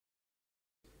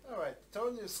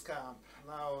Thorneus camp.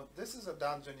 Now, this is a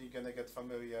dungeon you're gonna get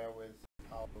familiar with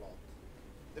a lot.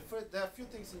 There are a few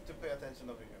things you need to pay attention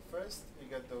over here. First, you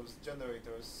get those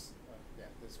generators. Yeah,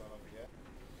 this one over here.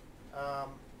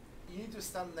 You need to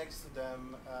stand next to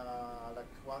them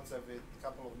like once every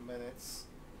couple of minutes,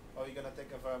 or you're gonna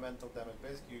take environmental damage.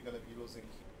 Basically, you're gonna be losing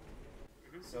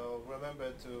heat. So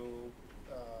remember to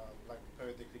like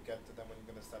periodically get to them when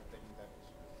you're gonna start taking damage.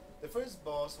 The first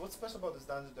boss, what's special about this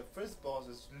dungeon, the first boss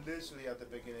is literally at the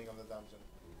beginning of the dungeon.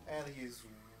 And he's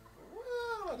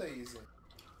rather easy.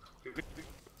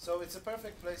 So it's a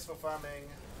perfect place for farming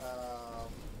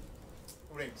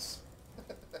rings.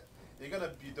 You're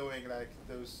gonna be doing like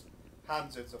those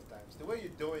hundreds of times. The way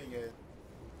you're doing it,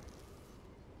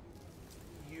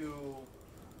 you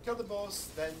kill the boss,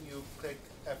 then you click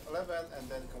F11 and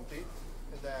then complete,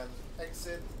 and then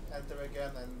exit, enter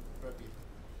again and repeat.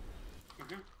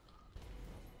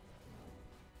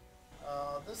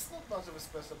 There's not much of a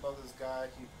special about this guy.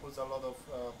 He puts a lot of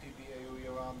PBAE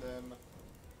around him.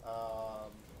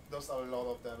 Does a lot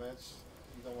of damage.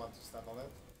 You don't want to stand on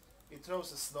it. He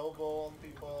throws a snowball on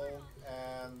people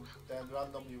and then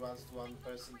randomly runs to one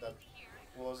person that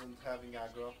wasn't having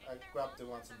aggro. I grabbed the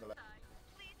ones on the left.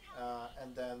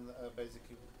 And then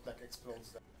basically like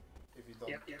explodes them if you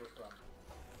don't run.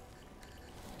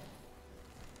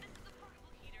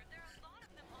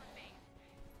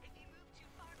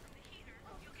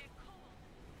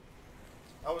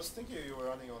 I was thinking you were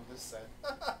running on this side.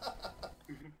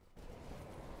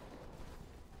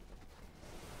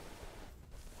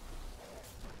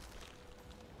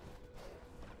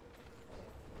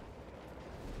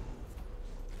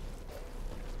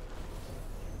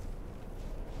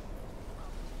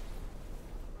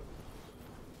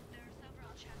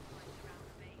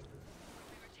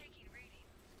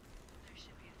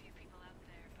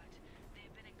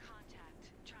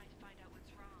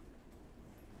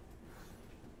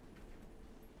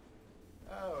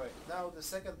 Alright, now the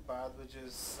second part, which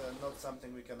is not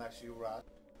something we can actually rush.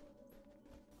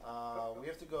 We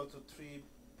have to go to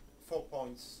 4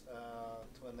 points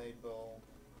to enable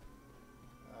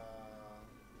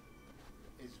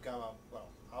each gamma, well,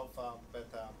 alpha,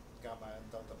 beta, gamma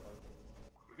and delta point.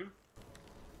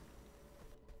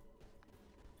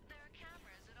 There are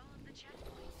cameras at all of the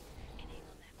checkpoints.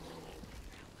 Enable them so we can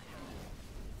figure out what happened.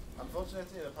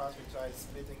 Unfortunately, in the past we tried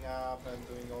splitting up and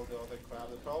doing all the other crap.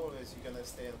 The problem is you're gonna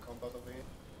stay in combat over here.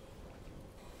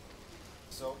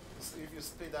 So if you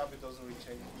split up, it doesn't really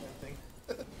change anything.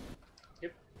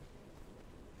 Yep.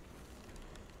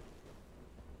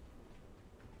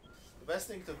 The best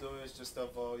thing to do is just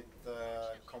avoid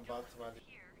combat when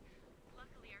Here,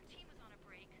 luckily our team was on a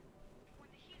break. When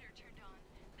the heater turned on,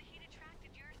 the heat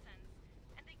attracted Ursons,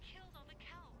 and they killed all the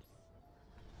kelps.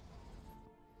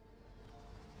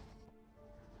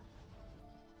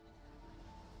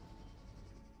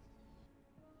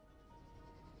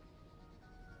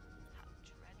 How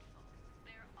dreadful.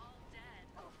 They're all dead.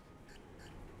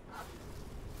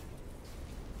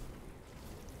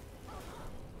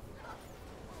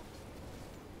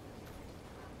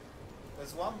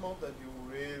 There's one mob that you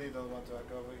really don't want to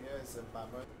aggro over here, it's a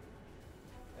mammoth.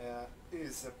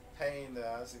 It's a pain in the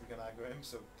ass if you can aggro him,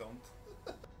 so don't.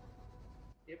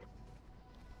 Yep.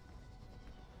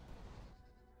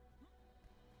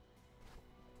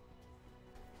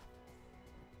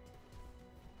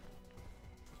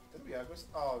 Did we aggro?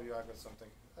 Oh, you aggroed something.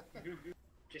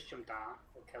 Just jumped out.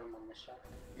 We'll kill him on this shot.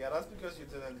 Yeah, that's because you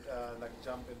didn't like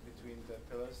jump in between the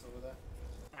pillars over there.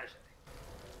 Actually.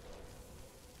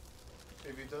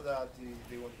 If you do that,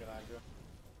 they won't get aggro.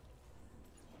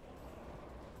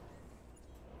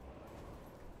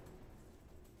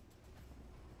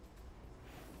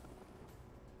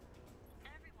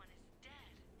 Everyone is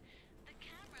dead. The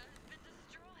camera has been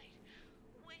destroyed.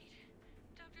 Wait,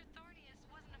 Dr. Thorneus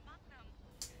wasn't among them.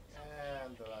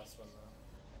 And the last one now.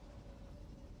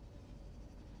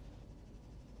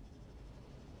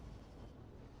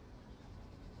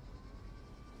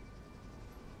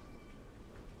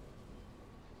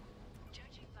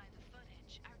 Judging by the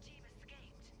footage, our team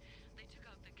escaped. They took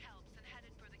out the kelps and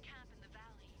headed for the camp in the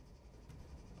valley.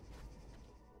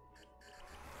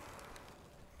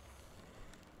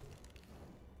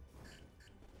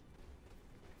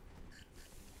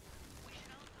 We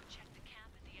should also check the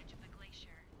camp at the edge of the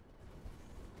glacier.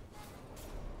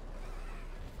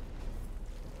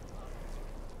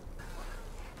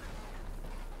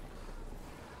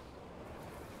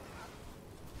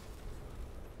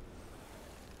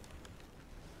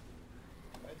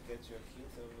 Might get your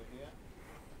hit over here.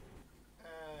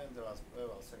 And the last,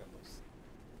 well, second boss.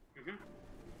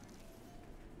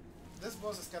 This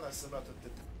boss is kind of similar to the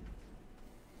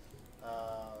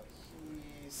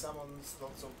He summons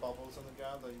lots of bubbles on the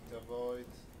ground that you need to avoid.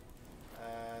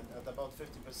 And at about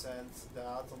 50%, the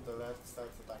art on the left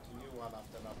starts attacking you one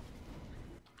after another.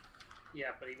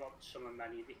 Yeah, but he won't summon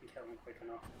many if he can kill them quick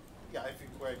enough. Yeah, if you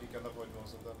quick, you can avoid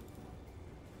most of them.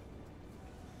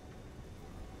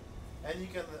 And you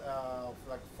can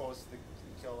like force the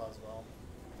kill as well.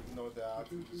 Ignore the art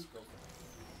and just go for it.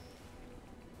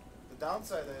 The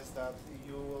downside is that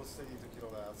you will still need to kill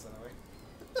the ads anyway.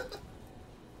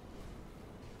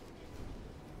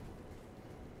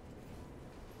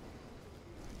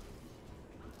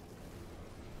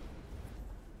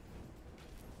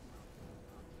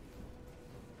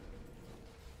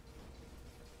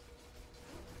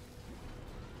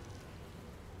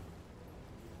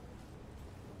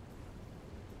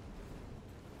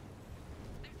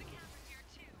 There's a camera here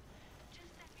too.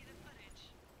 Just send me the footage.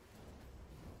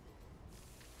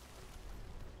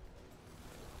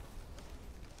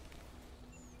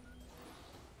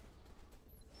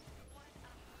 What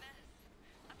a mess.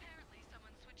 Apparently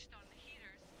someone switched on the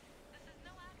heaters. This is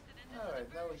no accident. It's a Alright,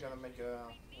 now we're diversion. gonna make a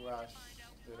We need rush to find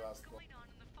out to the what's last one. going on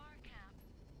in the far camp.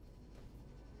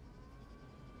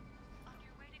 On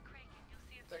your way to Kraken, you'll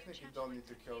see a few Technically you don't need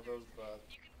to kill those, but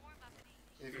You can warm up and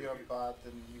eat. if you're bad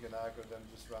then you can aggro them,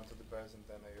 just run to the bears and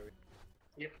then AoE.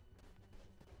 Yep.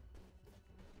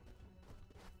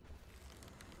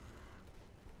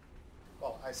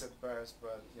 Well, I said bears,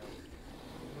 but you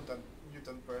know,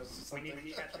 mutant bears or We something. need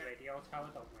to get the radio tower,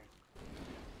 don't we?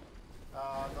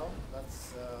 No,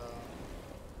 that's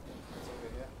over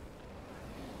here.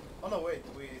 Oh no, wait,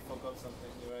 we forgot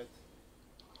something, you're right.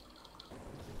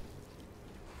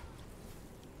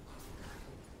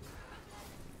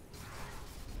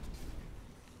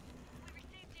 We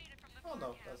received data from the Oh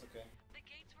no, far camp. that's okay. The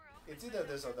gates were open. It's either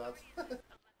this or that.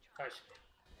 Gosh,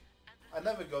 I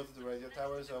never go to the radio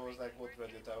tower, so I was like, what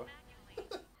radio tower?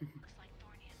 Looks like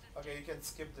Thorneus is Okay, you can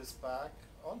skip this pack.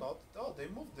 Or not. Oh, they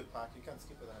moved the pack, you can't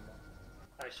skip it anymore.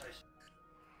 gosh.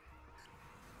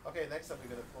 Okay, next up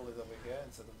we're gonna pull it over here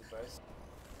instead of the bears.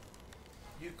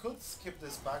 You could skip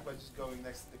this pack by just going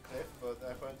next to the cliff, but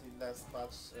apparently last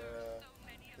patch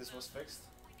this was fixed.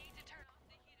 We need to turn off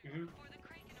the heaters before the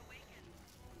Kraken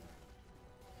awakens.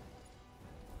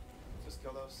 Just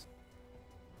kill those.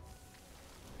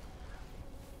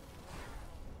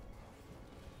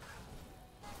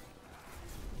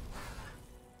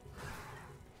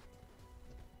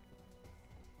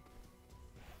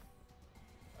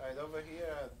 Alright, over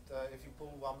here, if you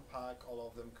pull one pack, all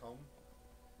of them come.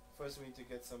 First we need to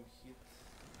get some heat.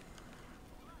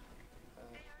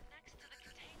 They are next to the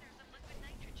containers of liquid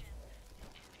nitrogen.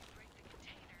 If you break the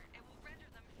container, it will render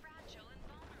them fragile and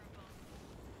vulnerable.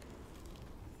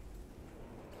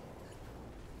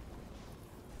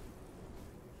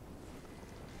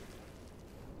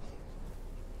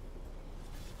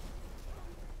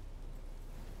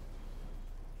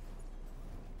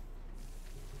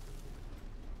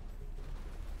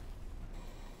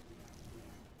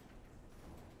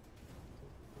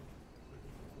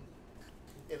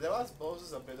 Yeah, the last boss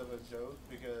is a bit of a joke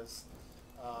because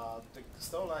the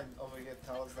storyline over here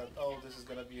tells that, oh, this is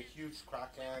gonna be a huge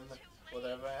kraken,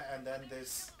 whatever, and then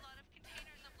this A lot of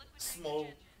containers of liquid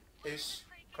small-ish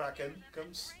kraken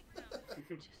comes. Just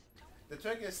don't The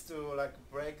trick is to like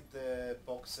break the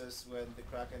boxes when the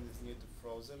kraken is near to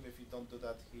froze him. If you don't do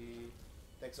that, he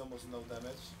takes almost no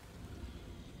damage.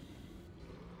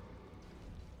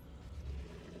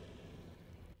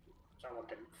 Someone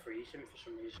didn't freeze him for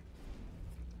some reason.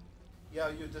 Yeah,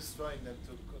 you're destroying them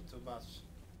too much.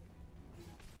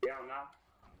 Yeah, now.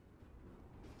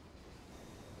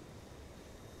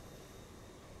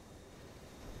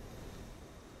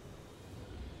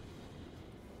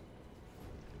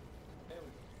 There we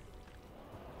go.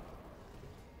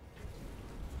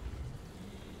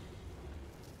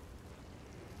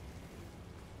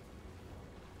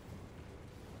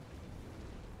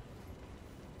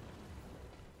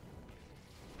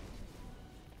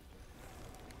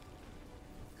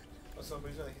 For some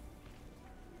reason,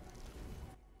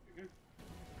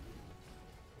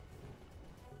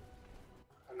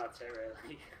 And that's it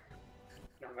really.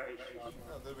 Not very sure.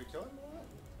 oh, did we kill him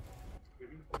alright?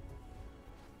 Mhm.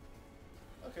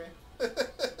 Okay.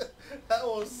 That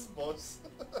was bots.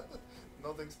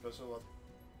 Nothing special.